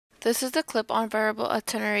This is the clip-on variable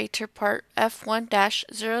attenuator part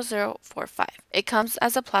F1-0045. It comes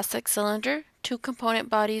as a plastic cylinder, 2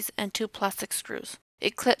 component bodies, and 2 plastic screws.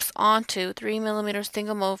 It clips onto 3mm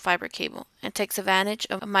single-mode fiber cable and takes advantage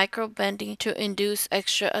of micro bending to induce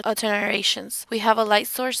extra attenuations. We have a light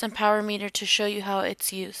source and power meter to show you how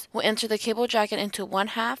it's used. We'll enter the cable jacket into one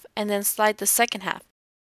half and then slide the second half.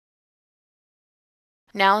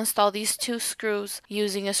 Now install these 2 screws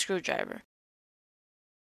using a screwdriver.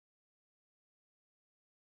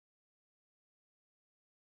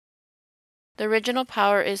 The original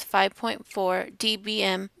power is 5.4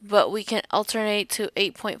 dBm, but we can alternate to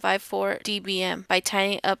 8.54 dBm by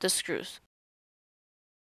tightening up the screws.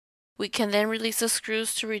 We can then release the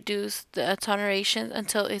screws to reduce the attenuation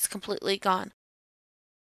until it's completely gone.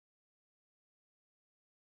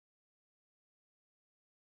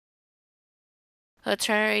 The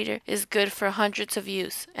attenuator is good for hundreds of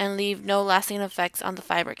use and leave no lasting effects on the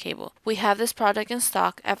fiber cable. We have this product in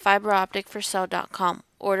stock at fiberopticforsale.com.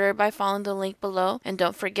 Order by following the link below, and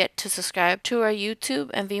don't forget to subscribe to our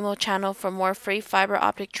YouTube and Vimeo channel for more free fiber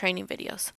optic training videos.